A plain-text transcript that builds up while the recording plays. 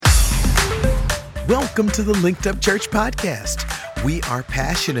Welcome to the Linked Up Church podcast. We are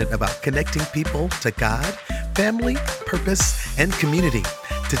passionate about connecting people to God, family, purpose, and community.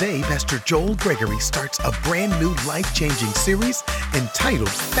 Today, Pastor Joel Gregory starts a brand new life-changing series entitled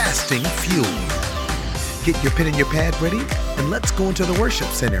Fasting Fuel. Get your pen and your pad ready, and let's go into the worship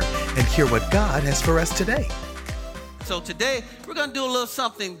center and hear what God has for us today. So today, we're going to do a little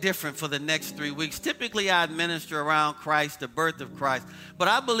something different for the next 3 weeks. Typically, I minister around Christ, the birth of Christ. But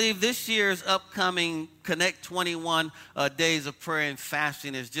I believe this year's upcoming Connect 21 days of prayer and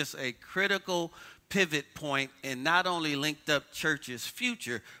fasting is just a critical pivot point in not only Linked Up Church's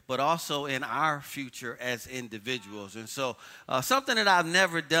future, but also in our future as individuals. And so something that I've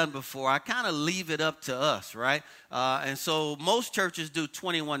never done before, I kind of leave it up to us, right? And so most churches do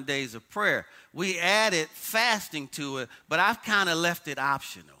 21 days of prayer. We added fasting to it, but I've kind of left it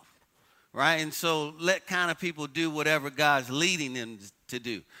optional, right? And so let kind of people do whatever God's leading them to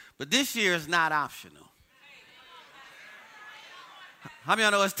do. But this year is not optional. How many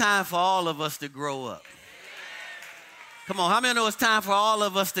of y'all know it's time for all of us to grow up? Come on, how many of y'all know it's time for all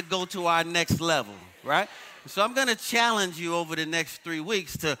of us to go to our next level, right? So I'm going to challenge you over the next 3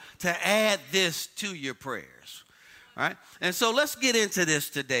 weeks to add this to your prayers, right? And so let's get into this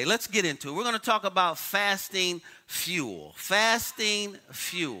today. Let's get into it. We're going to talk about fasting fuel. Fasting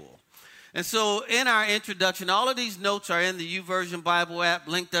fuel. And so in our introduction, all of these notes are in the YouVersion Bible app,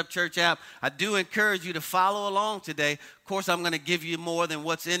 Linked Up Church app. I do encourage you to follow along today. Of course, I'm going to give you more than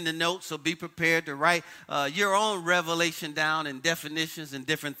what's in the notes, so be prepared to write your own revelation down and definitions and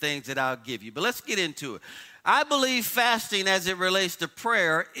different things that I'll give you. But let's get into it. I believe fasting as it relates to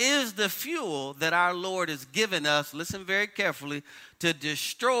prayer is the fuel that our Lord has given us, listen very carefully, to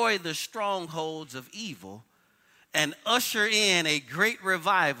destroy the strongholds of evil and usher in a great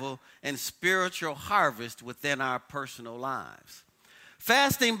revival and spiritual harvest within our personal lives.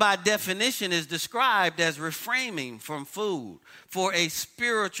 Fasting, by definition, is described as refraining from food for a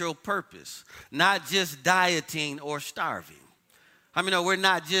spiritual purpose, not just dieting or starving. I mean, no, we're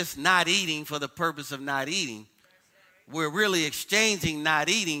not just not eating for the purpose of not eating. We're really exchanging not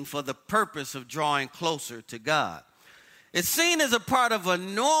eating for the purpose of drawing closer to God. It's seen as a part of a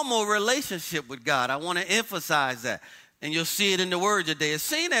normal relationship with God. I want to emphasize that. And you'll see it in the word today. It's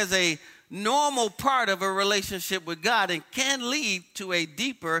seen as a normal part of a relationship with God and can lead to a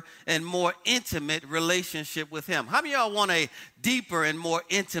deeper and more intimate relationship with Him. How many of y'all want a deeper and more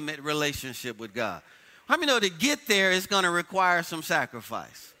intimate relationship with God? How many know to get there is going to require some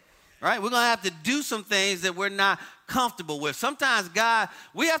sacrifice? Right? We're going to have to do some things that we're not comfortable with. Sometimes, God,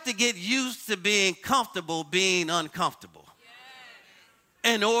 we have to get used to being comfortable being uncomfortable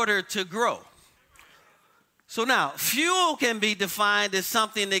in order to grow. So now, fuel can be defined as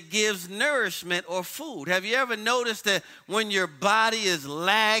something that gives nourishment or food. Have you ever noticed that when your body is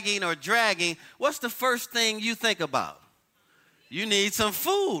lagging or dragging, what's the first thing you think about? You need some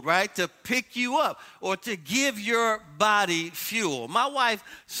food, right, to pick you up or to give your body fuel. My wife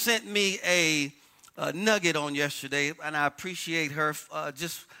sent me a nugget on yesterday, and I appreciate her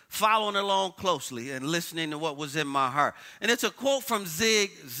just following along closely and listening to what was in my heart. And it's a quote from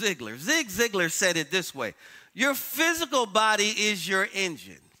Zig Ziglar. Zig Ziglar said it this way: your physical body is your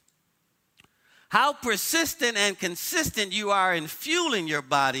engine. How persistent and consistent you are in fueling your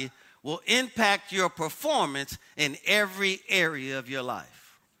body will impact your performance in every area of your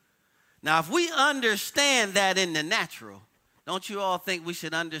life. Now, if we understand that in the natural, don't you all think we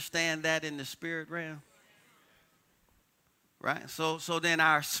should understand that in the spirit realm? Right? So then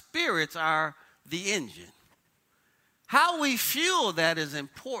our spirits are the engine. How we fuel that is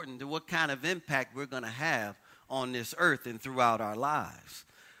important to what kind of impact we're going to have on this earth and throughout our lives.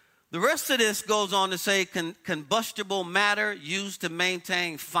 The rest of this goes on to say combustible matter used to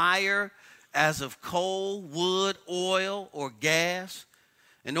maintain fire, as of coal, wood, oil, or gas,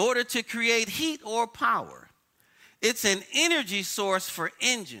 in order to create heat or power. It's an energy source for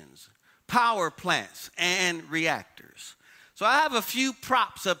engines, power plants, and reactors. So I have a few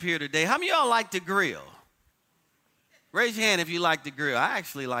props up here today. How many of y'all like to grill? Raise your hand if you like to grill. I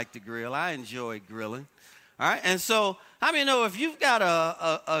actually like to grill. I enjoy grilling. All right, and so how many know if you've got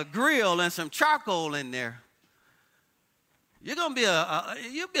a grill and some charcoal in there, you're gonna be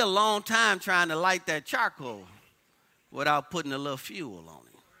you'll be a long time trying to light that charcoal without putting a little fuel on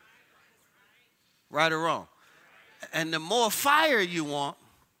it. Right or wrong? And the more fire you want,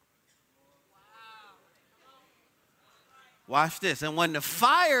 watch this. And when the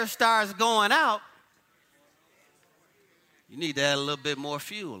fire starts going out, you need to add a little bit more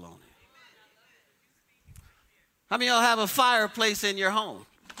fuel on it. How many of y'all have a fireplace in your home?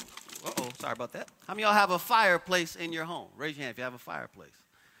 Sorry about that. How many of y'all have a fireplace in your home? Raise your hand if you have a fireplace.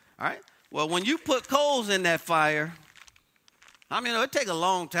 All right? Well, when you put coals in that fire, it take a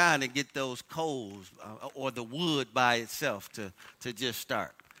long time to get those coals or the wood by itself to just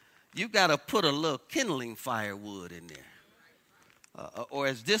start. You got to put a little kindling firewood in there. Or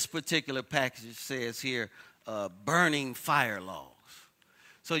as this particular package says here, burning fire logs.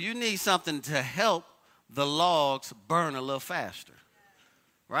 So you need something to help the logs burn a little faster,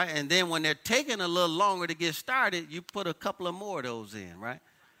 right? And then when they're taking a little longer to get started, you put a couple of more of those in, right?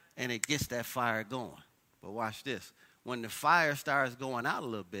 And it gets that fire going. But watch this. When the fire starts going out a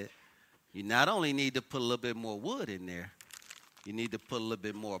little bit, you not only need to put a little bit more wood in there, you need to put a little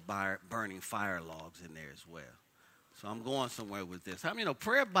bit more burning fire logs in there as well. So I'm going somewhere with this.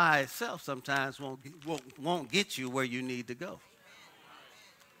 Prayer by itself sometimes won't get you where you need to go.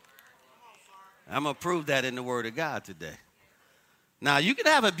 I'm going to prove that in the Word of God today. Now, you can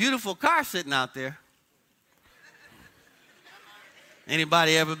have a beautiful car sitting out there.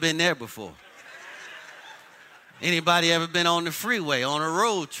 Anybody ever been there before? Anybody ever been on the freeway, on a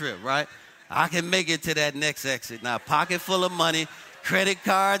road trip, right? I can make it to that next exit. Now, pocket full of money, credit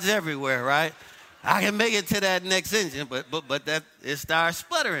cards everywhere, right? I can make it to that next engine, but that it starts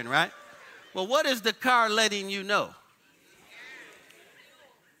sputtering, right? Well, what is the car letting you know?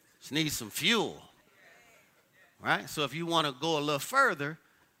 It needs some fuel, right? So if you want to go a little further,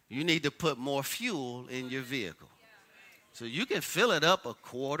 you need to put more fuel in your vehicle. So you can fill it up a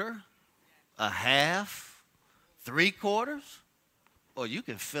quarter, a half, 3/4, or you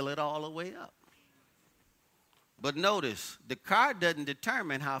can fill it all the way up. But notice, the car doesn't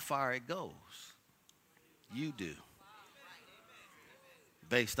determine how far it goes. You do.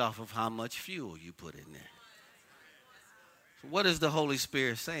 Based off of how much fuel you put in there. So what is the Holy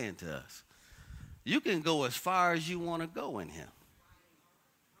Spirit saying to us? You can go as far as you want to go in Him.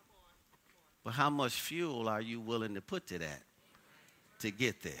 But how much fuel are you willing to put to that to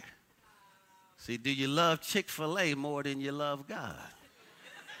get there? See, do you love Chick-fil-A more than you love God?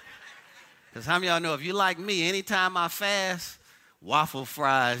 Because how many of y'all know, if you like me, anytime I fast, waffle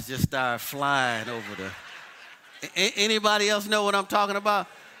fries just start flying over the... Anybody else know what I'm talking about?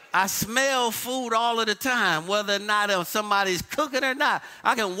 I smell food all of the time, whether or not somebody's cooking or not.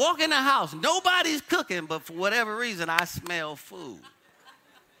 I can walk in the house, nobody's cooking, but for whatever reason, I smell food.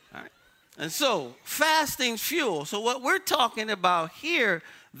 All right? And so, fasting's fuel. So what we're talking about here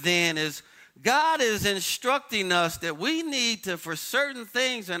then is God is instructing us that we need to, for certain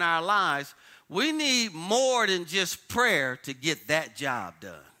things in our lives, we need more than just prayer to get that job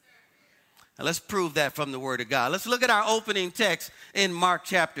done. And let's prove that from the Word of God. Let's look at our opening text in Mark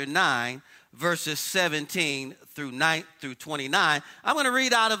chapter 9, verses 17 through 29. I'm going to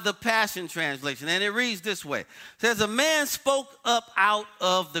read out of the Passion Translation, and it reads this way. It says, a man spoke up out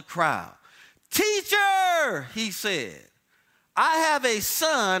of the crowd. Teacher, he said, I have a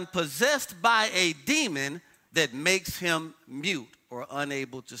son possessed by a demon that makes him mute or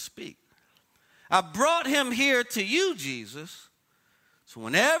unable to speak. I brought him here to you, Jesus. So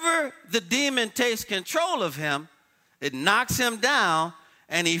whenever the demon takes control of him, it knocks him down,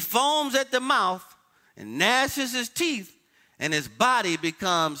 and he foams at the mouth and gnashes his teeth, and his body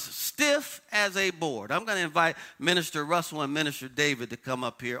becomes stiff as a board. I'm going to invite Minister Russell and Minister David to come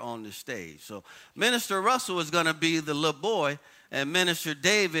up here on the stage. So Minister Russell is going to be the little boy, and Minister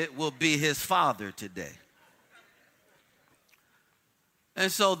David will be his father today.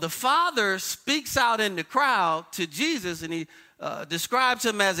 And so the father speaks out in the crowd to Jesus, and he describes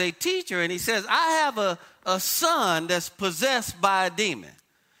him as a teacher, and he says, I have a son that's possessed by a demon,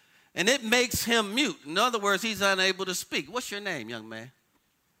 and it makes him mute. In other words, he's unable to speak. What's your name, young man?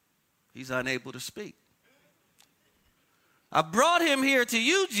 He's unable to speak. I brought him here to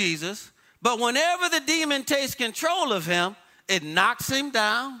you, Jesus, but whenever the demon takes control of him, it knocks him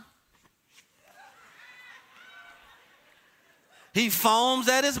down. He foams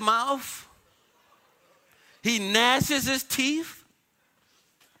at his mouth. He gnashes his teeth.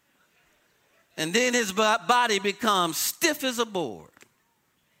 And then his body becomes stiff as a board.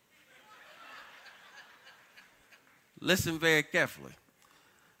 Listen very carefully.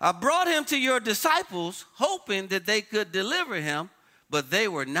 I brought him to your disciples, hoping that they could deliver him, but they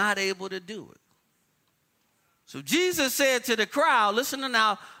were not able to do it. So Jesus said to the crowd, listen to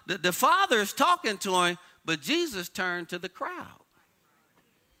now, the Father is talking to him, but Jesus turned to the crowd.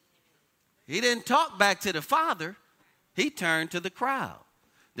 He didn't talk back to the Father. He turned to the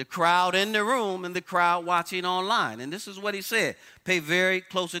crowd in the room and the crowd watching online. And this is what he said. Pay very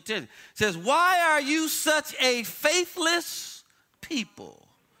close attention. He says, why are you such a faithless people?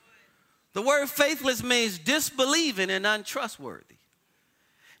 The word faithless means disbelieving and untrustworthy.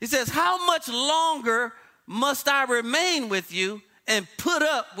 He says, how much longer must I remain with you, and put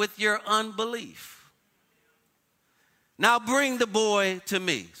up with your unbelief. Now bring the boy to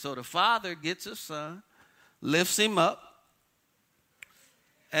me. So the father gets his son, lifts him up,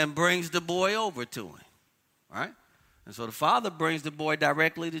 and brings the boy over to him. Right? And so the father brings the boy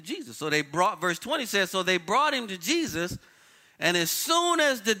directly to Jesus. So they brought, verse 20 says, so they brought him to Jesus, and as soon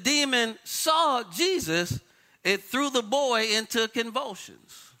as the demon saw Jesus, it threw the boy into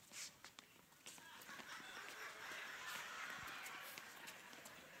convulsions.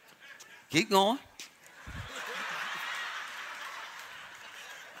 Keep going.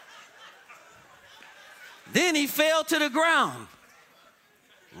 Then he fell to the ground,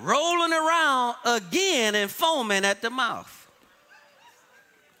 rolling around again and foaming at the mouth.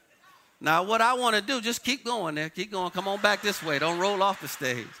 Now, what I want to do, just keep going there. Keep going. Come on back this way. Don't roll off the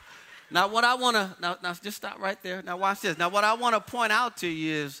stage. Now, what I want to, now just stop right there. Now, watch this. Now, what I want to point out to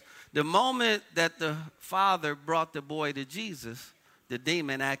you is the moment that the father brought the boy to Jesus, the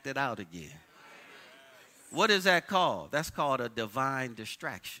demon acted out again. What is that called? That's called a divine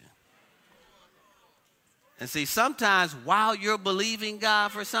distraction. And see, sometimes while you're believing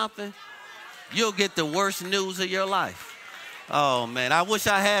God for something, you'll get the worst news of your life. Oh, man, I wish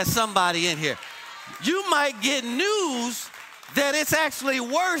I had somebody in here. You might get news that it's actually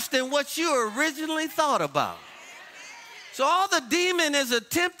worse than what you originally thought about. So all the demon is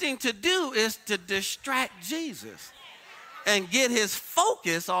attempting to do is to distract Jesus and get his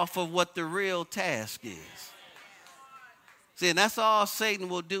focus off of what the real task is. See, and that's all Satan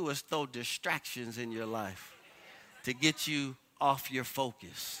will do is throw distractions in your life to get you off your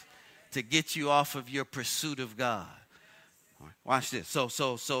focus, to get you off of your pursuit of God. Watch this.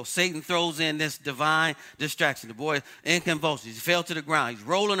 So Satan throws in this divine distraction. The boy in convulsions. He fell to the ground. He's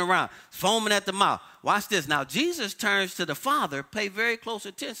rolling around, foaming at the mouth. Watch this. Now, Jesus turns to the Father. Pay very close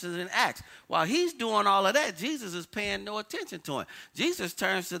attention and asks. While he's doing all of that, Jesus is paying no attention to him. Jesus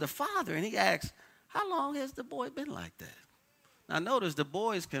turns to the Father and he asks, how long has the boy been like that? Now, notice the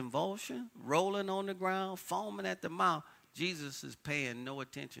boy's convulsion, rolling on the ground, foaming at the mouth. Jesus is paying no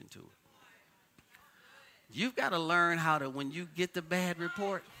attention to it. You've got to learn how to, when you get the bad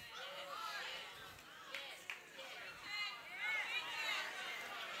report,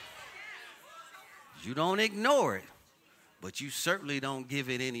 you don't ignore it, but you certainly don't give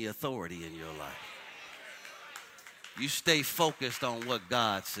it any authority in your life. You stay focused on what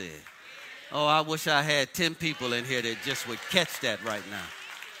God said. Oh, I wish I had 10 people in here that just would catch that right now.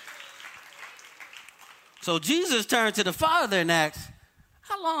 So Jesus turned to the Father and asked,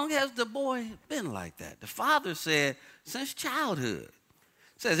 how long has the boy been like that? The father said, since childhood.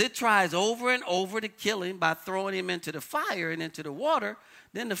 It says it tries over and over to kill him by throwing him into the fire and into the water.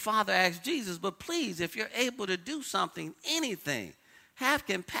 Then the father asked Jesus, but please, if you're able to do something, anything, have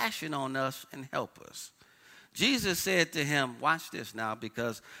compassion on us and help us. Jesus said to him, watch this now,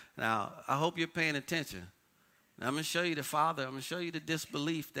 because now I hope you're paying attention. Now, I'm going to show you the Father. I'm going to show you the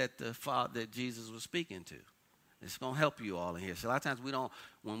disbelief that that Jesus was speaking to. It's going to help you all in here. So a lot of times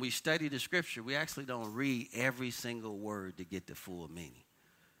when we study the scripture, we actually don't read every single word to get the full meaning.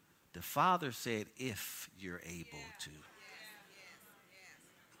 The Father said, if you're able to.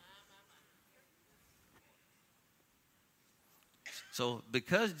 So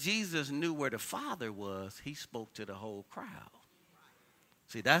because Jesus knew where the Father was, he spoke to the whole crowd.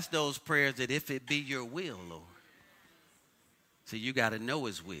 See, that's those prayers that if it be your will, Lord. See, you got to know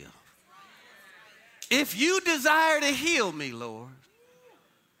his will. If you desire to heal me, Lord.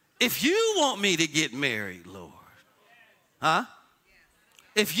 If you want me to get married, Lord. Huh?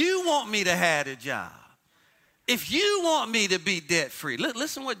 If you want me to have a job. If you want me to be debt free.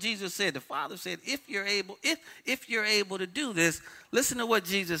 Listen what Jesus said. The Father said, if you're able to do this, listen to what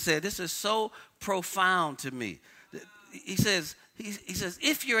Jesus said. This is so profound to me. He says,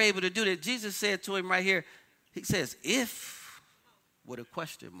 if you're able to do that, Jesus said to him right here, he says, if, with a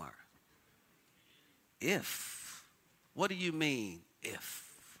question mark. If. What do you mean, if?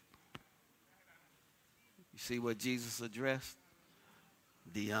 You see what Jesus addressed?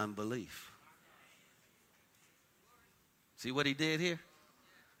 The unbelief. See what he did here?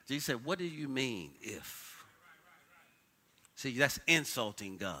 Jesus said, what do you mean, if? See, that's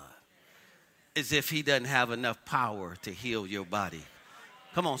insulting God. As if he doesn't have enough power to heal your body.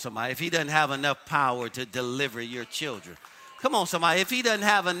 Come on, somebody. If he doesn't have enough power to deliver your children. Come on, somebody. If he doesn't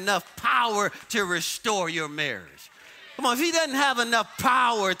have enough power to restore your marriage. Come on, if he doesn't have enough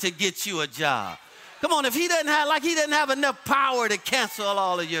power to get you a job. Come on, if he doesn't have enough power to cancel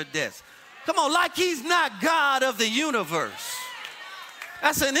all of your debts. Come on, like he's not God of the universe.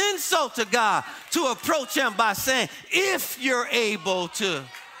 That's an insult to God to approach him by saying, if you're able to.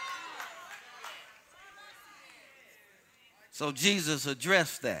 So Jesus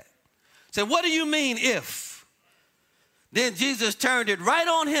addressed that. Said, what do you mean if? Then Jesus turned it right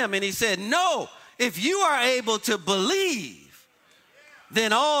on him and he said, no, if you are able to believe,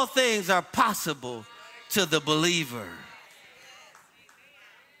 then all things are possible to the believer.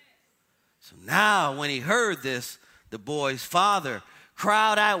 So now when he heard this, the boy's father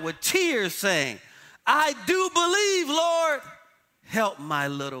cried out with tears saying, I do believe, Lord, help my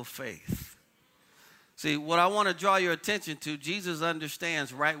little faith. See, what I want to draw your attention to, Jesus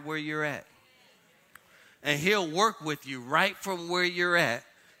understands right where you're at. And he'll work with you right from where you're at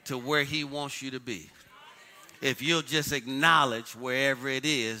to where he wants you to be. If you'll just acknowledge wherever it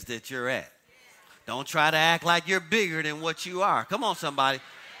is that you're at. Don't try to act like you're bigger than what you are. Come on, somebody.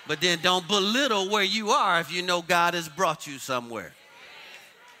 But then don't belittle where you are if you know God has brought you somewhere.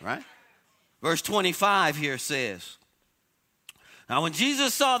 Right? Verse 25 here says, now when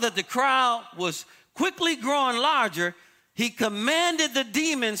Jesus saw that the crowd was quickly growing larger, he commanded the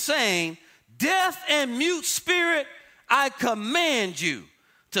demon, saying, deaf and mute spirit, I command you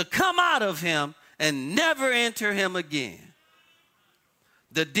to come out of him and never enter him again.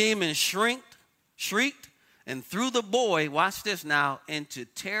 The demon shrieked, and threw the boy, watch this now, into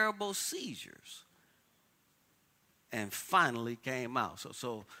terrible seizures. And finally came out.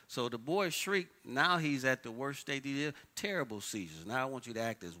 So the boy shrieked. Now he's at the worst state he did. Terrible seizures. Now I want you to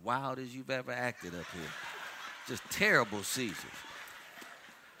act as wild as you've ever acted up here. Just terrible seizures.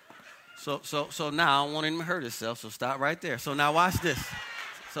 So now I don't want him to hurt himself. So stop right there. So now watch this.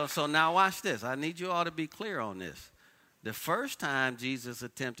 So now watch this. I need you all to be clear on this. The first time Jesus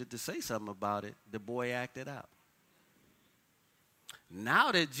attempted to say something about it, the boy acted out.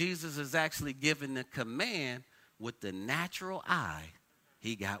 Now that Jesus is actually given the command with the natural eye,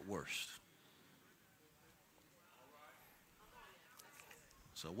 he got worse.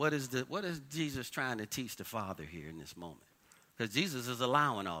 So what is Jesus trying to teach the Father here in this moment? Because Jesus is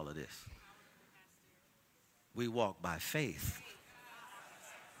allowing all of this. We walk by faith.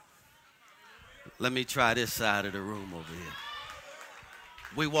 Let me try this side of the room over here.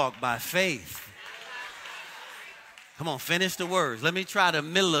 We walk by faith. Come on, finish the words. Let me try the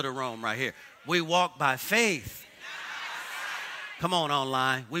middle of the room right here. We walk by faith. Come on,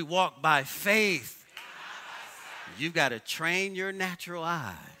 online. We walk by faith. You've got to train your natural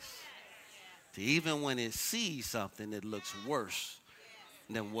eyes to even when it sees something that looks worse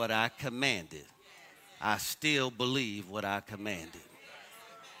than what I commanded, I still believe what I commanded.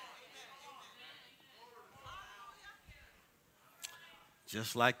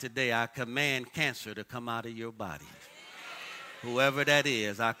 Just like today, I command cancer to come out of your body. Whoever that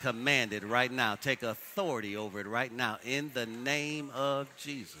is, I command it right now. Take authority over it right now in the name of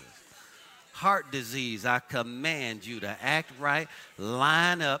Jesus. Heart disease, I command you to act right,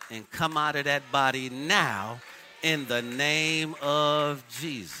 line up, and come out of that body now in the name of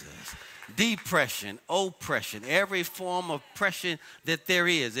Jesus. Depression, oppression, every form of oppression that there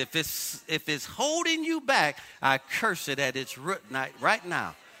is, if it's holding you back, I curse it at its root right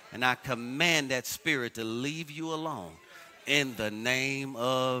now, and I command that spirit to leave you alone in the name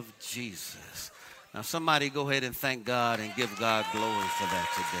of Jesus. Now somebody go ahead and thank God and give God glory for that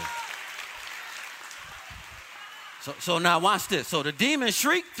today. So now watch this. So the demon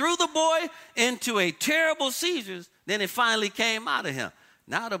shrieked, threw the boy into a terrible seizure. Then it finally came out of him.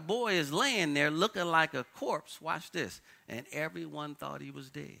 Now the boy is laying there looking like a corpse. Watch this. And everyone thought he was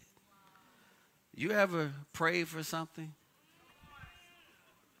dead. You ever prayed for something?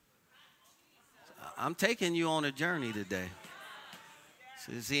 I'm taking you on a journey today.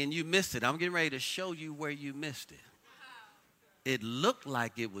 See, and you missed it. I'm getting ready to show you where you missed it. It looked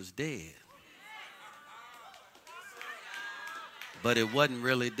like it was dead. But it wasn't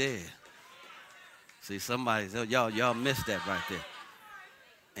really dead. See, somebody said, y'all missed that right there.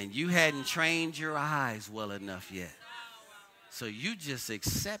 And you hadn't trained your eyes well enough yet. So you just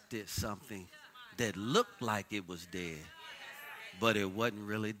accepted something that looked like it was dead, but it wasn't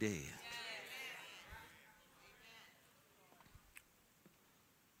really dead.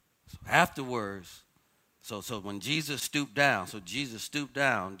 So afterwards, so when Jesus stooped down,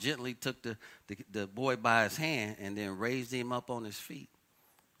 gently took the boy by his hand and then raised him up on his feet.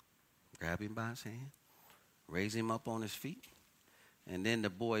 Grabbed him by his hand, raised him up on his feet. And then the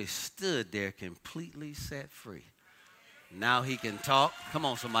boy stood there completely set free. Now he can talk. Come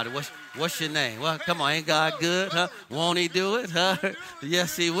on, somebody. What's your name? Well, come on. Ain't God good? Huh? Won't he do it? Huh?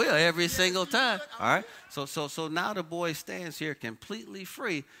 Yes, he will every single time. All right. So now the boy stands here completely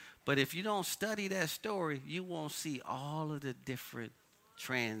free. But if you don't study that story, you won't see all of the different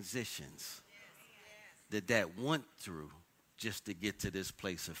transitions that went through just to get to this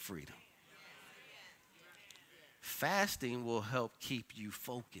place of freedom. Fasting will help keep you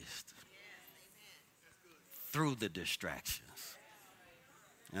focused through the distractions.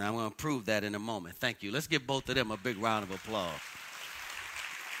 And I'm going to prove that in a moment. Thank you. Let's give both of them a big round of applause.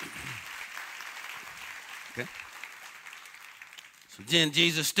 Okay. So then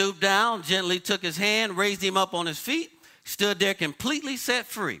Jesus stooped down, gently took his hand, raised him up on his feet, stood there completely set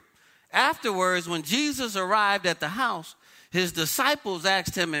free. Afterwards, when Jesus arrived at the house, his disciples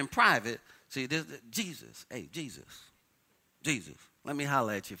asked him in private, Jesus, let me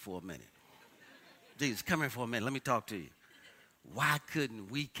holler at you for a minute. Jesus, come here for a minute. Let me talk to you. Why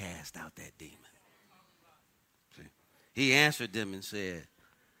couldn't we cast out that demon? See, he answered them and said,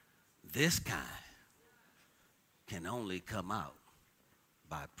 this kind can only come out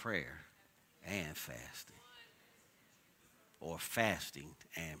by prayer and fasting. Or fasting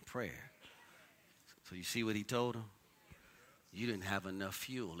and prayer. So you see what he told them? You didn't have enough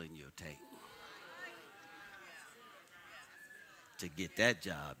fuel in your tank to get that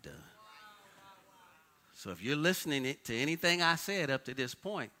job done. So if you're listening to anything I said up to this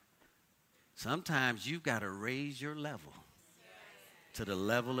point, sometimes you've got to raise your level to the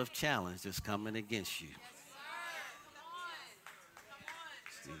level of challenge that's coming against you.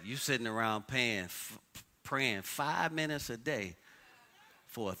 See, you sitting around praying 5 minutes a day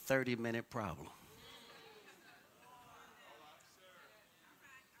for a 30-minute problem.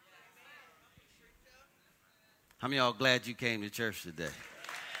 How many of y'all glad you came to church today?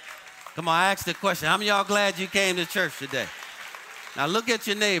 Come on, I asked the question. How many of y'all glad you came to church today? Now look at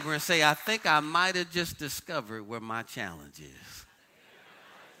your neighbor and say, I think I might have just discovered where my challenge is.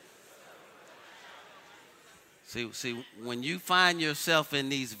 See, when you find yourself in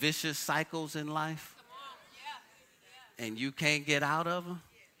these vicious cycles in life and you can't get out of them,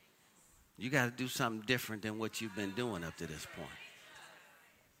 you got to do something different than what you've been doing up to this point.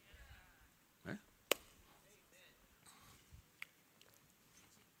 Right?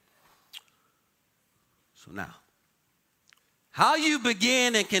 So now, how you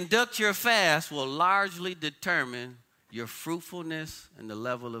begin and conduct your fast will largely determine your fruitfulness and the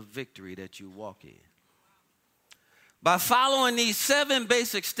level of victory that you walk in. By following these 7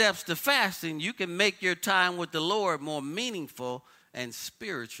 basic steps to fasting, you can make your time with the Lord more meaningful and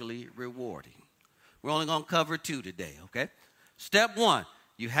spiritually rewarding. We're only going to cover 2 today, okay? Step 1,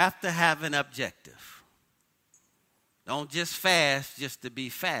 you have to have an objective. Don't just fast just to be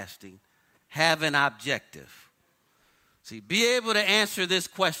fasting. Have an objective. See, be able to answer this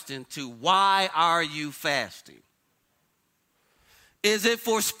question to why are you fasting? Is it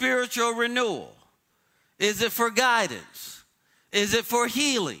for spiritual renewal? Is it for guidance? Is it for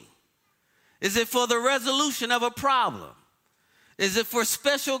healing? Is it for the resolution of a problem? Is it for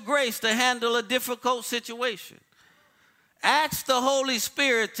special grace to handle a difficult situation? Ask the Holy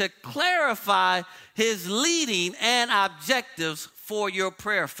Spirit to clarify his leading and objectives for your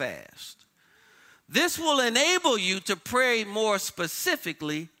prayer fast. This will enable you to pray more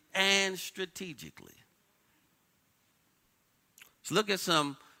specifically and strategically. Let's look at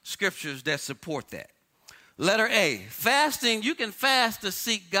some scriptures that support that. Letter A, fasting, you can fast to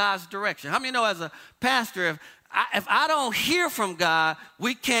seek God's direction. How many know as a pastor, if I don't hear from God,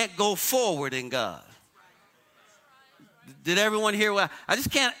 we can't go forward in God? Did everyone hear what I just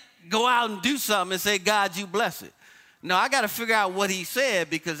can't go out and do something and say, God, you bless it. No, I got to figure out what he said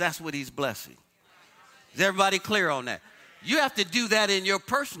because that's what he's blessing. Is everybody clear on that? You have to do that in your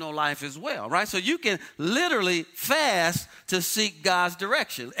personal life as well, right? So you can literally fast to seek God's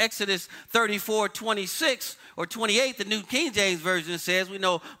direction. Exodus 34:26 or 28, the New King James Version says, we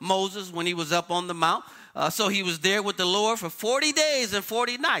know Moses when he was up on the mount. So he was there with the Lord for 40 days and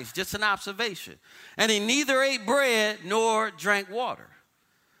 40 nights, just an observation. And he neither ate bread nor drank water.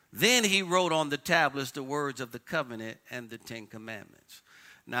 Then he wrote on the tablets the words of the covenant and the 10 commandments.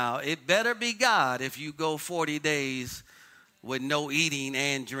 Now, it better be God if you go 40 days with no eating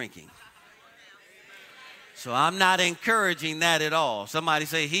and drinking. So I'm not encouraging that at all. Somebody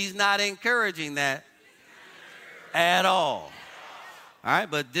say, he's not encouraging that at all. All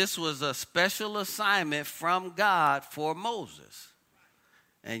right, but this was a special assignment from God for Moses.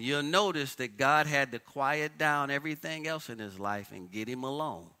 And you'll notice that God had to quiet down everything else in his life and get him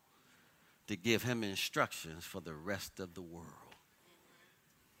alone to give him instructions for the rest of the world.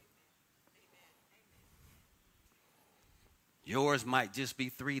 Yours might just be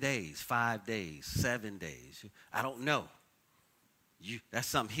 3 days, 5 days, 7 days. I don't know. That's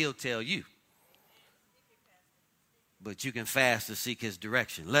something he'll tell you. But you can fast to seek his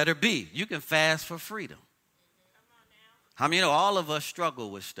direction. Letter B, you can fast for freedom. How many of you know all of us struggle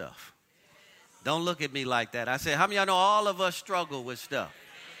with stuff? Don't look at me like that. I said, how many of y'all know all of us struggle with stuff?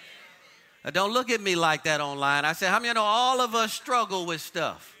 Don't look at me like that online. I said, how many of you know all of us struggle with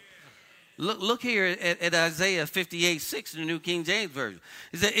stuff? Look here at Isaiah 58:6 in the New King James Version.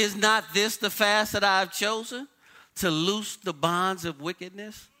 It said, is not this the fast that I've chosen to loose the bonds of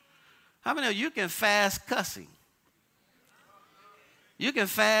wickedness? How many of you can fast cussing? You can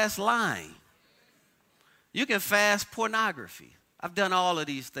fast lying. You can fast pornography. I've done all of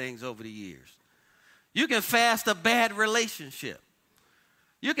these things over the years. You can fast a bad relationship.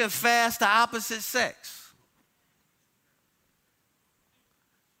 You can fast the opposite sex.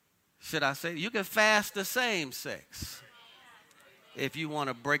 Should I say, you can fast the same sex if you want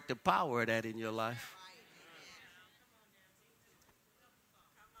to break the power of that in your life.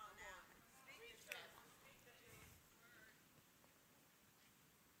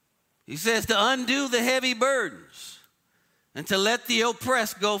 He says to undo the heavy burdens and to let the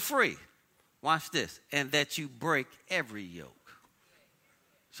oppressed go free. Watch this. And that you break every yoke.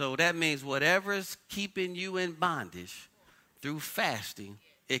 So that means whatever is keeping you in bondage, through fasting,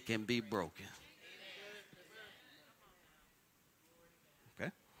 it can be broken.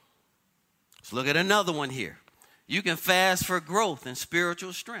 Okay? Let's look at another one here. You can fast for growth and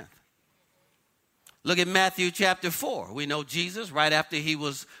spiritual strength. Look at Matthew chapter 4. We know Jesus, right after he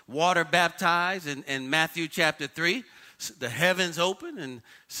was water baptized in Matthew chapter 3, the heavens opened and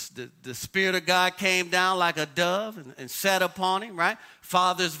the Spirit of God came down like a dove and sat upon him, right?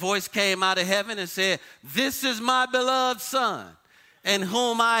 Father's voice came out of heaven and said, this is my beloved Son, in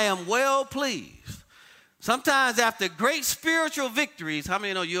whom I am well pleased. Sometimes after great spiritual victories, how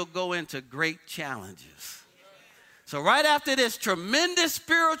many know you'll go into great challenges? So right after this tremendous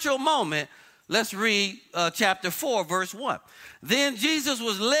spiritual moment, let's read chapter 4, verse 1. Then Jesus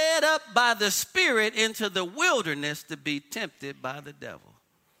was led up by the Spirit into the wilderness to be tempted by the devil.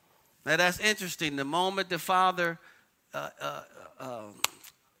 Now that's interesting. The moment the Father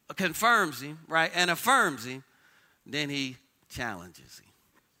confirms him, right, and affirms him, then he challenges him.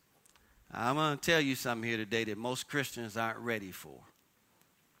 I'm going to tell you something here today that most Christians aren't ready for.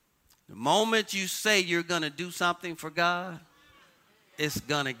 The moment you say you're going to do something for God, it's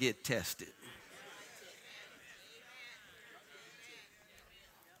going to get tested.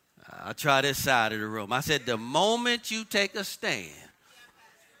 I'll try this side of the room. I said, the moment you take a stand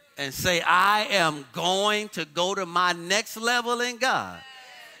and say, I am going to go to my next level in God,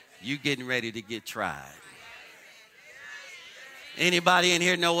 you're getting ready to get tried. Anybody in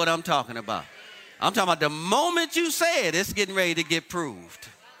here know what I'm talking about? I'm talking about the moment you say it, it's getting ready to get proved.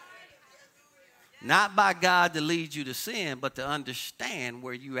 Not by God to lead you to sin, but to understand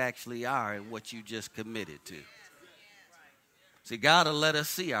where you actually are and what you just committed to. See, God will let us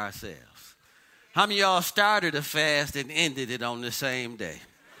see ourselves. How many of y'all started a fast and ended it on the same day?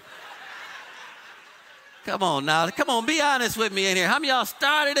 Come on now. Come on, be honest with me in here. How many of y'all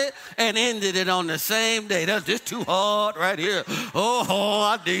started it and ended it on the same day? That's just too hard right here. Oh,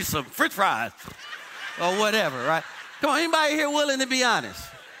 I need some french fries or whatever, right? Come on, anybody here willing to be honest?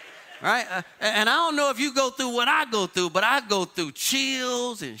 Right? And I don't know if you go through what I go through, but I go through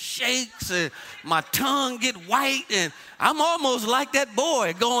chills and shakes and my tongue get white and I'm almost like that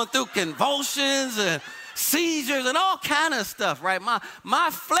boy going through convulsions and seizures and all kind of stuff, right? My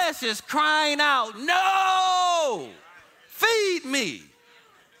flesh is crying out, no, feed me.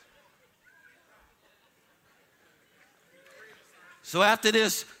 So after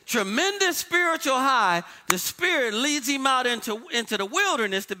this tremendous spiritual high, the Spirit leads him out into the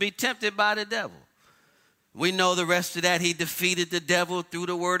wilderness to be tempted by the devil. We know the rest of that. He defeated the devil through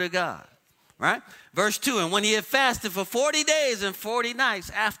the word of God, right? Verse 2, and when he had fasted for 40 days and 40 nights,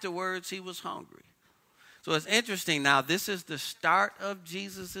 afterwards he was hungry. So it's interesting now, this is the start of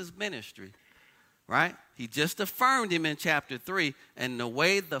Jesus' ministry, right? He just affirmed him in chapter 3, and the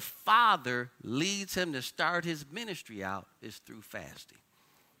way the Father leads him to start his ministry out is through fasting.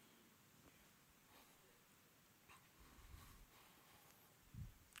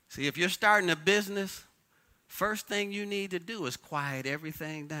 See, if you're starting a business, first thing you need to do is quiet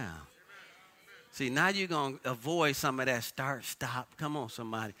everything down. See, now you're going to avoid some of that start, stop. Come on,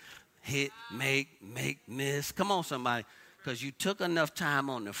 somebody. Hit, make, miss. Come on, somebody. Because you took enough time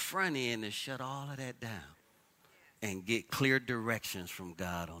on the front end to shut all of that down and get clear directions from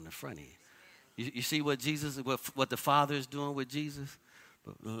God on the front end. You see what the Father is doing with Jesus?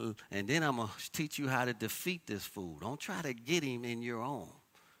 And then I'm going to teach you how to defeat this fool. Don't try to get him in your own.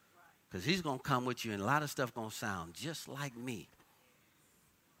 Because he's going to come with you and a lot of stuff going to sound just like me.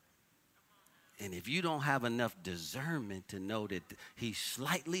 And if you don't have enough discernment to know that he's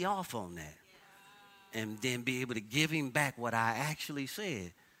slightly off on that, and then be able to give him back what I actually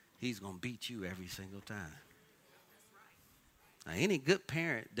said, he's going to beat you every single time. Now, any good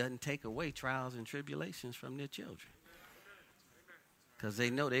parent doesn't take away trials and tribulations from their children, because they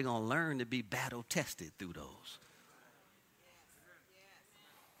know they're going to learn to be battle tested through those.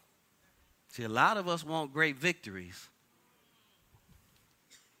 See, a lot of us want great victories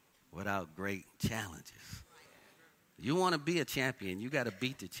without great challenges. You want to be a champion, you got to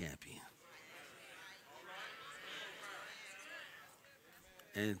beat the champion.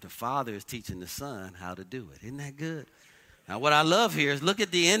 And the Father is teaching the Son how to do it. Isn't that good? Now, what I love here is look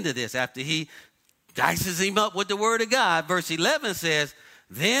at the end of this. After he dices him up with the word of God, verse 11 says,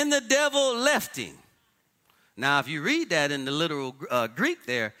 then the devil left him. Now, if you read that in the literal Greek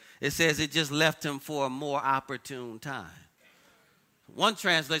there, it says it just left him for a more opportune time. One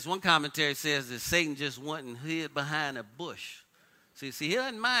translation, one commentary says that Satan just went and hid behind a bush. See, he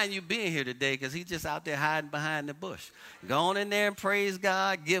doesn't mind you being here today because he's just out there hiding behind the bush. Go on in there and praise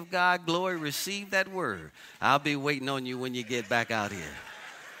God, give God glory, receive that word. I'll be waiting on you when you get back out here.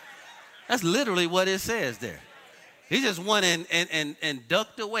 That's literally what it says there. He just went and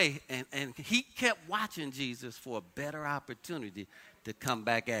ducked away, and he kept watching Jesus for a better opportunity to come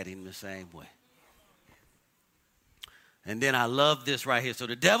back at him the same way. And then I love this right here. So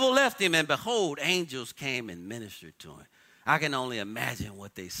the devil left him, and behold, angels came and ministered to him. I can only imagine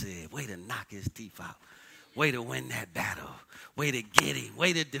what they said. Way to knock his teeth out. Way to win that battle. Way to get him.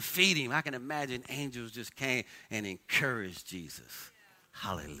 Way to defeat him. I can imagine angels just came and encouraged Jesus.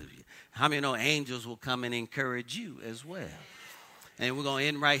 Hallelujah. How many know angels will come and encourage you as well? And we're going to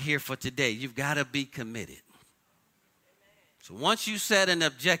end right here for today. You've got to be committed. So once you set an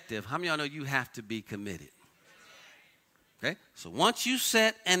objective, how many of y'all know you have to be committed? Okay? So once you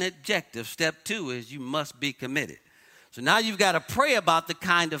set an objective, step 2 is you must be committed. So now you've got to pray about the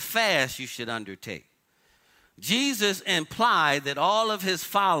kind of fast you should undertake. Jesus implied that all of his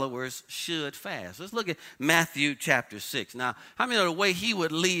followers should fast. Let's look at Matthew chapter 6. Now, how many know the way he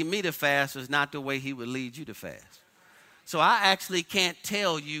would lead me to fast is not the way he would lead you to fast? So I actually can't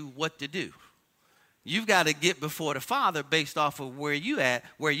tell you what to do. You've got to get before the Father based off of where you're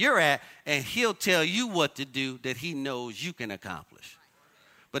at, and he'll tell you what to do that he knows you can accomplish.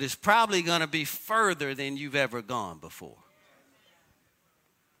 But it's probably going to be further than you've ever gone before.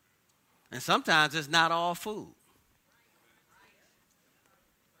 And sometimes it's not all food.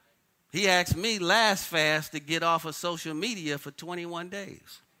 He asked me last fast to get off of social media for 21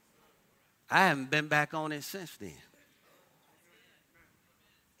 days. I haven't been back on it since then.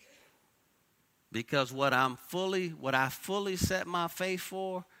 Because what I fully set my faith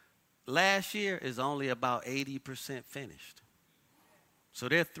for last year is only about 80% finished. So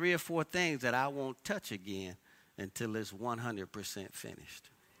there are 3 or 4 things that I won't touch again until it's 100% finished.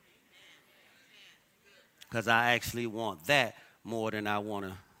 Because I actually want that more than I want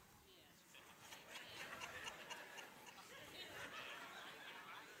to.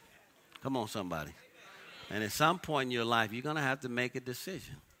 Come on, somebody. And at some point in your life, you're going to have to make a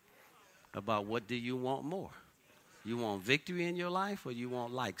decision about what do you want more. You want victory in your life, or you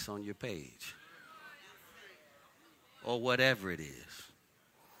want likes on your page? Or whatever it is.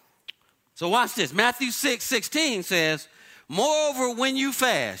 So watch this. Matthew 6:16 says, moreover, when you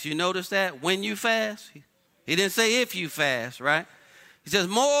fast. You notice that? When you fast. He didn't say if you fast, right? He says,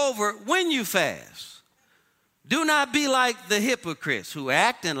 moreover, when you fast, do not be like the hypocrites who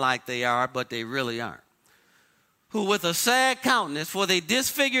acting like they are, but they really aren't. Who with a sad countenance, for they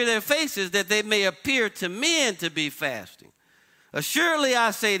disfigure their faces that they may appear to men to be fasting. Assuredly,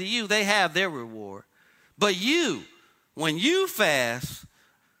 I say to you, they have their reward. But you, when you fast,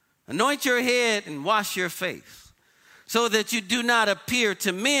 anoint your head and wash your face, so that you do not appear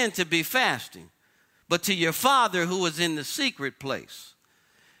to men to be fasting, but to your Father who is in the secret place.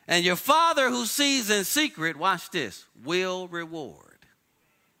 And your Father who sees in secret, watch this, will reward.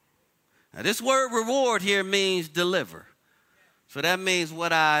 Now, this word reward here means deliver. So that means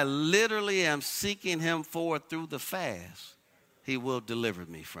what I literally am seeking him for through the fast, he will deliver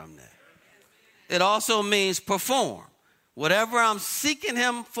me from that. It also means perform. Whatever I'm seeking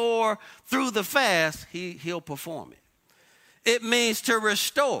him for through the fast, he'll perform it. It means to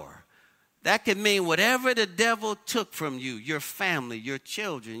restore. That could mean whatever the devil took from you, your family, your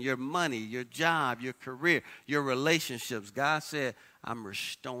children, your money, your job, your career, your relationships. God said, I'm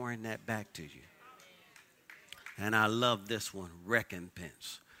restoring that back to you. And I love this one,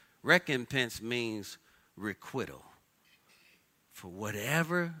 recompense. Recompense means requital. For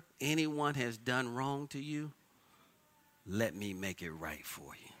whatever anyone has done wrong to you, let me make it right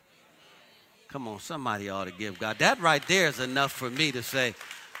for you. Come on, somebody ought to give God. That right there is enough for me to say,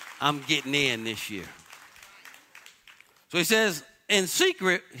 I'm getting in this year. So he says in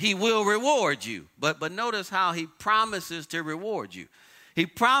secret, he will reward you. But notice how he promises to reward you. He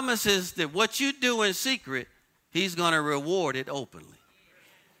promises that what you do in secret, he's going to reward it openly.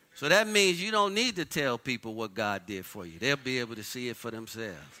 So that means you don't need to tell people what God did for you. They'll be able to see it for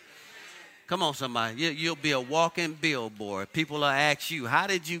themselves. Come on, somebody. You'll be a walking billboard. People will ask you, how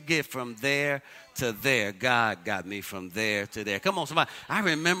did you get from there to there? God got me from there to there. Come on, somebody. I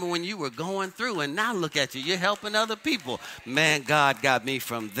remember when you were going through, and now look at you. You're helping other people. Man, God got me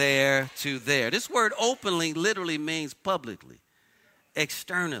from there to there. This word openly literally means publicly,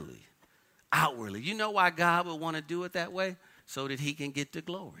 externally, outwardly. You know why God would want to do it that way? So that he can get the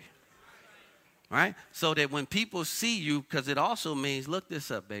glory. Right? So that when people see you, because it also means, look this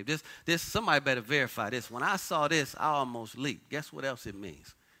up, babe. This somebody better verify this. When I saw this, I almost leaped. Guess what else it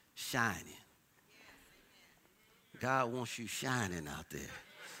means? Shining. God wants you shining out there.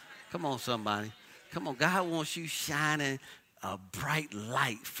 Come on, somebody. Come on, God wants you shining a bright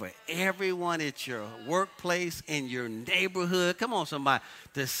light for everyone at your workplace, in your neighborhood. Come on, somebody,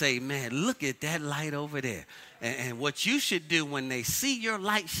 to say, man, look at that light over there. And what you should do when they see your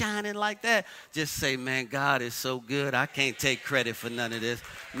light shining like that, just say, man, God is so good. I can't take credit for none of this.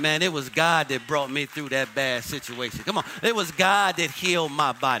 Man, it was God that brought me through that bad situation. Come on. It was God that healed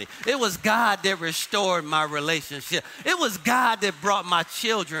my body. It was God that restored my relationship. It was God that brought my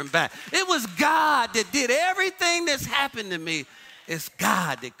children back. It was God that did everything that's happened to me. It's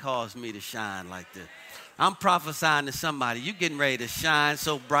God that caused me to shine like this. I'm prophesying to somebody. You're getting ready to shine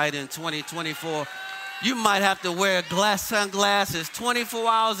so bright in 2024. You might have to wear sunglasses 24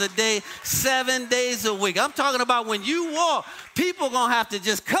 hours a day, 7 days a week. I'm talking about when you walk, people are going to have to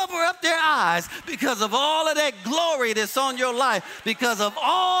just cover up their eyes because of all of that glory that's on your life, because of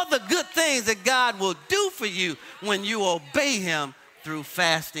all the good things that God will do for you when you obey him through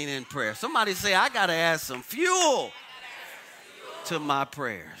fasting and prayer. Somebody say, I got to add some fuel to my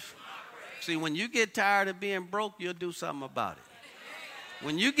prayers. See, when you get tired of being broke, you'll do something about it.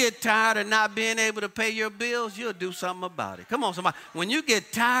 When you get tired of not being able to pay your bills, you'll do something about it. Come on, somebody. When you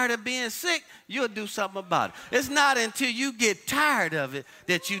get tired of being sick, you'll do something about it. It's not until you get tired of it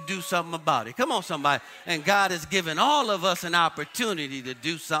that you do something about it. Come on, somebody. And God has given all of us an opportunity to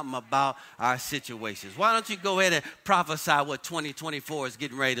do something about our situations. Why don't you go ahead and prophesy what 2024 is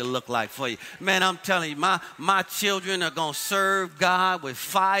getting ready to look like for you? Man, I'm telling you, my children are going to serve God with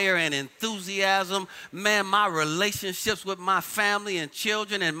fire and enthusiasm. Man, my relationships with my family and children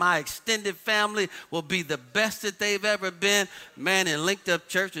and my extended family will be the best that they've ever been. Man, and Linked Up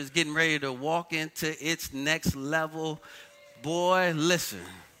Church is getting ready to walk into its next level. Boy, listen.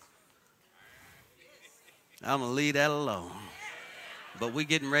 I'm going to leave that alone. But we're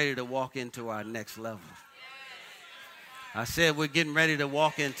getting ready to walk into our next level. I said we're getting ready to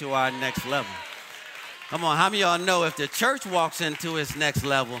walk into our next level. Come on, how many of y'all know if the church walks into its next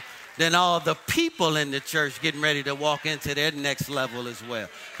level, then all the people in the church getting ready to walk into their next level as well?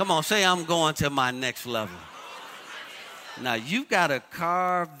 Come on, say I'm going to my next level. Now, you've got to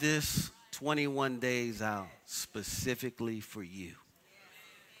carve this 21 days out specifically for you.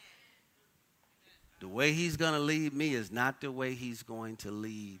 The way he's going to lead me is not the way he's going to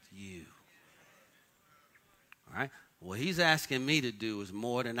lead you. All right? What he's asking me to do is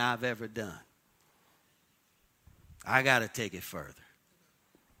more than I've ever done. I got to take it further.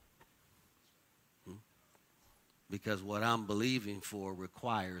 Because what I'm believing for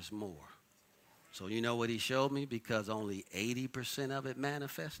requires more. So you know what he showed me? Because only 80% of it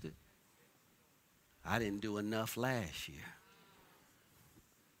manifested, I didn't do enough last year.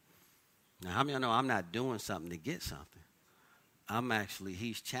 Now, how many of you know I'm not doing something to get something?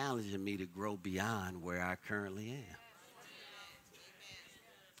 He's challenging me to grow beyond where I currently am.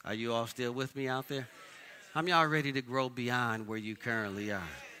 Are you all still with me out there? How many of y'all ready to grow beyond where you currently are?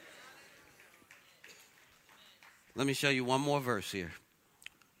 Let me show you one more verse here.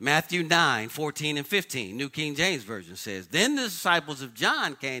 Matthew 9, 14 and 15, New King James Version says, Then the disciples of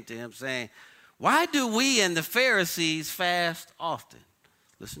John came to him saying, Why do we and the Pharisees fast often?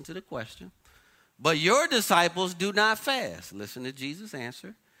 Listen to the question. But your disciples do not fast. Listen to Jesus'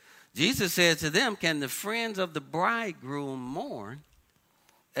 answer. Jesus said to them, Can the friends of the bridegroom mourn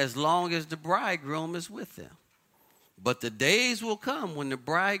as long as the bridegroom is with them? But the days will come when the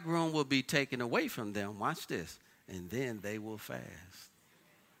bridegroom will be taken away from them. Watch this. And then they will fast.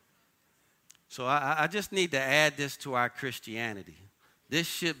 So I just need to add this to our Christianity. This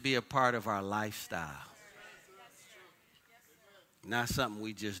should be a part of our lifestyle. Not something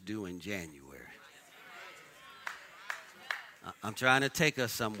we just do in January. I'm trying to take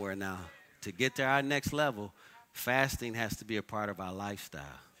us somewhere now. To get to our next level, fasting has to be a part of our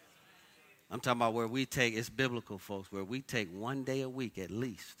lifestyle. I'm talking about where we take, it's biblical, folks, where we take one day a week at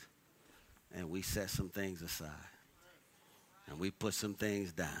least, and we set some things aside, and we put some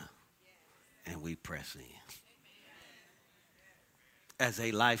things down, and we press in as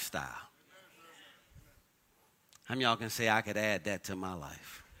a lifestyle. How many of y'all can say I could add that to my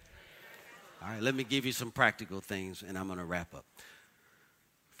life? All right, let me give you some practical things, and I'm going to wrap up.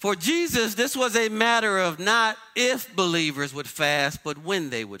 For Jesus, this was a matter of not if believers would fast, but when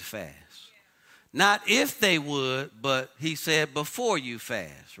they would fast. Not if they would, but he said before you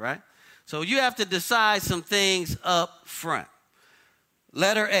fast, right? So you have to decide some things up front.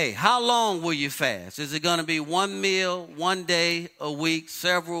 Letter A, how long will you fast? Is it going to be one meal, one day, a week,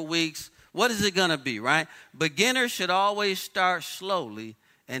 several weeks? What is it going to be, right? Beginners should always start slowly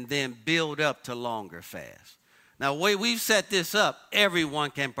and then build up to longer fasts. Now, the way we've set this up,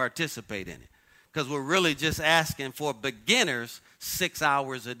 everyone can participate in it because we're really just asking for beginners 6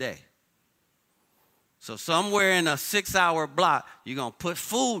 hours a day. So somewhere in a 6-hour block, you're going to put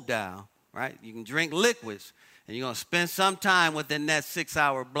food down, right? You can drink liquids, and you're going to spend some time within that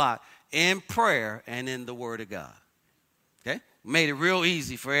 6-hour block in prayer and in the Word of God. Okay? Made it real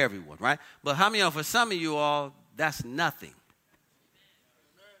easy for everyone, right? But how many of, for some of you all, that's nothing.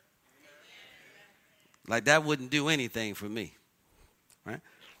 Like that wouldn't do anything for me, right?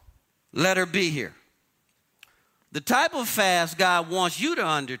 Letter B here. The type of fast God wants you to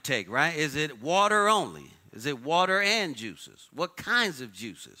undertake, right? Is it water only? Is it water and juices? What kinds of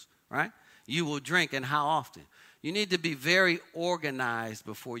juices, right? You will drink and how often? You need to be very organized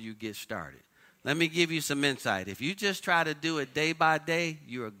before you get started. Let me give you some insight. If you just try to do it day by day,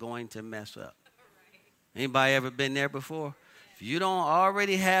 you are going to mess up. Anybody ever been there before? If you don't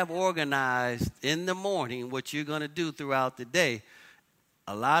already have organized in the morning what you're going to do throughout the day,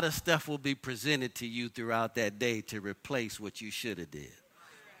 a lot of stuff will be presented to you throughout that day to replace what you should have did.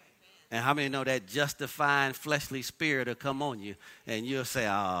 And how many know that justifying fleshly spirit will come on you and you'll say,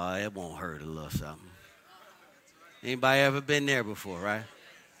 oh, it won't hurt a little something. Anybody ever been there before, right?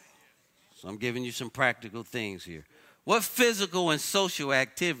 So I'm giving you some practical things here. What physical and social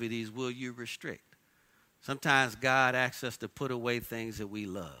activities will you restrict? Sometimes God asks us to put away things that we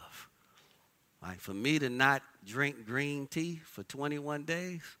love. Like for me to not drink green tea for 21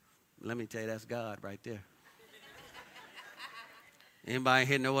 days, let me tell you, that's God right there. Anybody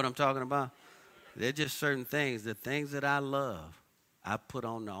here know what I'm talking about? They're just certain things. The things that I love, I put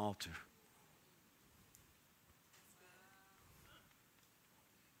on the altar.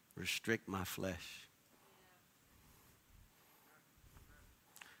 Restrict my flesh.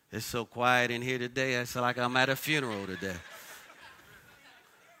 It's so quiet in here today. It's like I'm at a funeral today.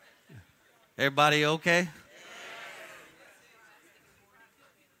 Everybody okay?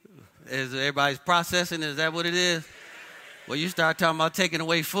 Is everybody's processing? Is that what it is? Well, you start talking about taking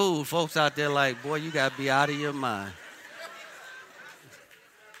away food, folks out there like, boy, you got to be out of your mind.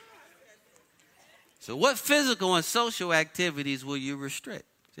 So what physical and social activities will you restrict?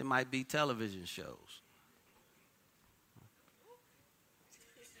 It might be television shows.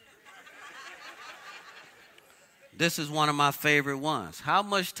 This is one of my favorite ones. How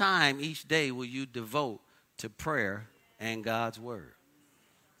much time each day will you devote to prayer and God's word?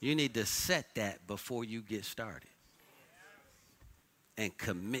 You need to set that before you get started and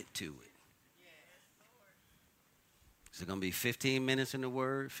commit to it. Is it going to be 15 minutes in the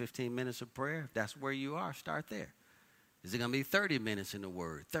word, 15 minutes of prayer? If that's where you are, start there. Is it going to be 30 minutes in the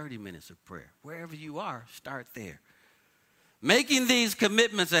word, 30 minutes of prayer? Wherever you are, start there. Making these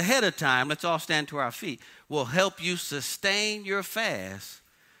commitments ahead of time, let's all stand to our feet, will help you sustain your fast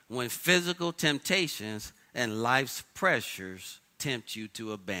when physical temptations and life's pressures tempt you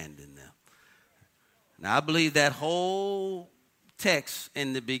to abandon them. Now, I believe that whole text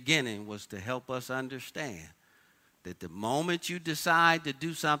in the beginning was to help us understand that the moment you decide to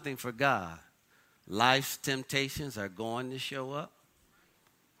do something for God, life's temptations are going to show up,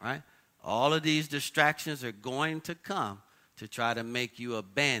 right? All of these distractions are going to come to try to make you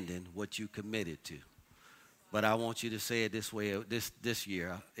abandon what you committed to. But I want you to say it this way, this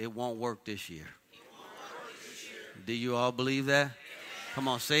year. It won't work this year. Do you all believe that? Yes. Come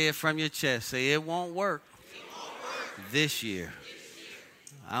on, say it from your chest. Say it won't work, this year.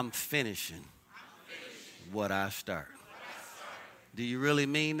 I'm finishing what I start. Do you really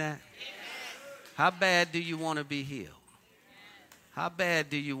mean that? Yes. How bad do you want to be healed? How bad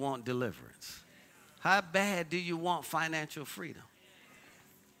do you want deliverance? How bad do you want financial freedom?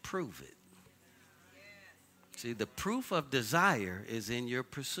 Prove it. See, the proof of desire is in your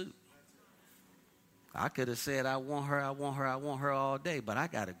pursuit. I could have said, I want her, I want her, I want her all day, but I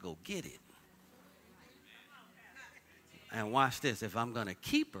got to go get it. And watch this. If I'm going to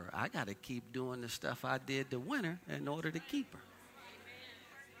keep her, I got to keep doing the stuff I did to win her in order to keep her.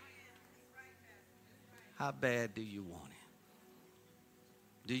 How bad do you want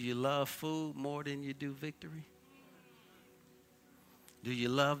it? Do you love food more than you do victory? Do you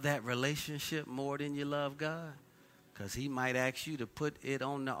love that relationship more than you love God? Because he might ask you to put it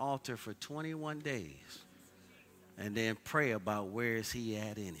on the altar for 21 days and then pray about where is he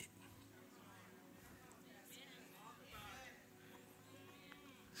at in it.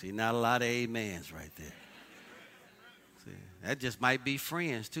 See, not a lot of amens right there. See, that just might be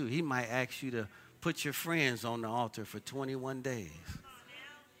friends too. He might ask you to put your friends on the altar for 21 days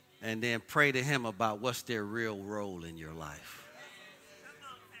and then pray to him about what's their real role in your life.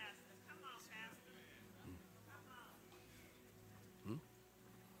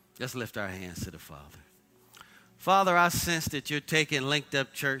 Let's lift our hands to the Father. Father, I sense that you're taking Linked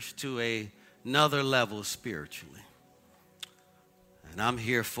Up Church to another level spiritually. And I'm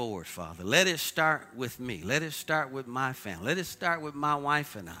here for it, Father. Let it start with me. Let it start with my family. Let it start with my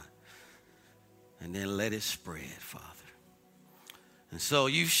wife and I. And then let it spread, Father. And so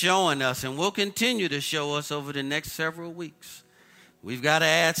you've shown us and will continue to show us over the next several weeks. We've got to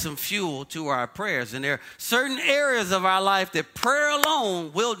add some fuel to our prayers. And there are certain areas of our life that prayer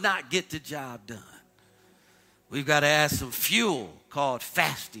alone will not get the job done. We've got to add some fuel called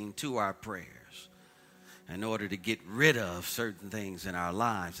fasting to our prayers in order to get rid of certain things in our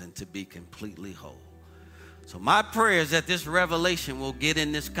lives and to be completely whole. So my prayer is that this revelation will get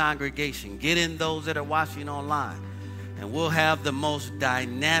in this congregation, get in those that are watching online, and we'll have the most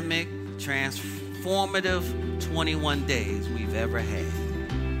dynamic, transformative 21 days we've ever had.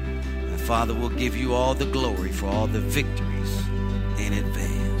 And Father, we'll give you all the glory for all the victories in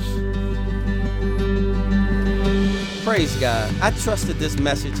advance. Praise God. I trust that this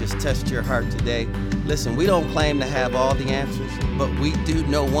message has touched your heart today. Listen, we don't claim to have all the answers, but we do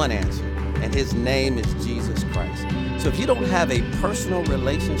know one answer, and his name is Jesus Christ. So if you don't have a personal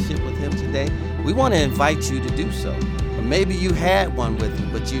relationship with him today, we want to invite you to do so. Or maybe you had one with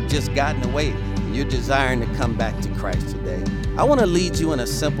him, but you've just gotten away. You're desiring to come back to Christ today. I want to lead you in a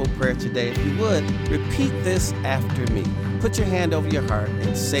simple prayer today. If you would, repeat this after me. Put your hand over your heart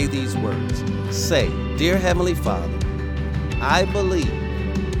and say these words. Say, Dear Heavenly Father, I believe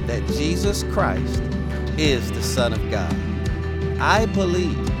that Jesus Christ is the Son of God. I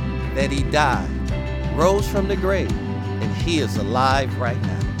believe that he died, rose from the grave, and he is alive right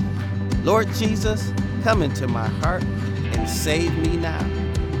now. Lord Jesus, come into my heart and save me now.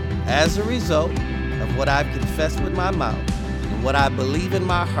 As a result of what I've confessed with my mouth and what I believe in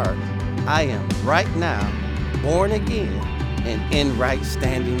my heart, I am right now born again and in right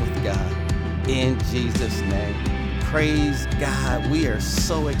standing with God. In Jesus' name, praise God. We are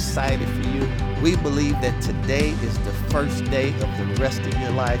so excited for you. We believe that today is the first day of the rest of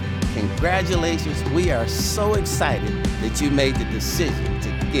your life. Congratulations. We are so excited that you made the decision to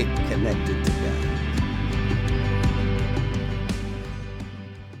get connected to God.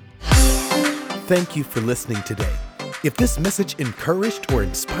 Thank you for listening today. If this message encouraged or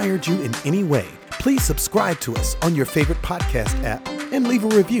inspired you in any way, please subscribe to us on your favorite podcast app and leave a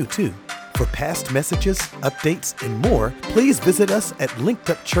review too. For past messages, updates, and more, please visit us at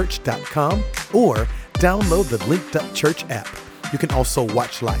linkedupchurch.com or download the Linked Up Church app. You can also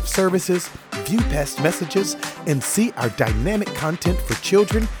watch live services, view past messages, and see our dynamic content for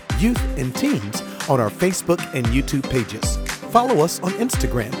children, youth, and teens on our Facebook and YouTube pages. Follow us on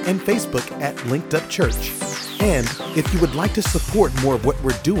Instagram and Facebook at Linked Up Church. And if you would like to support more of what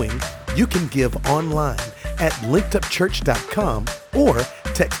we're doing, you can give online at linkedupchurch.com or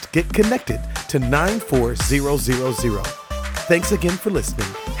text Get Connected to 94000. Thanks again for listening.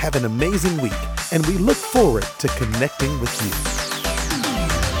 Have an amazing week, and we look forward to connecting with you.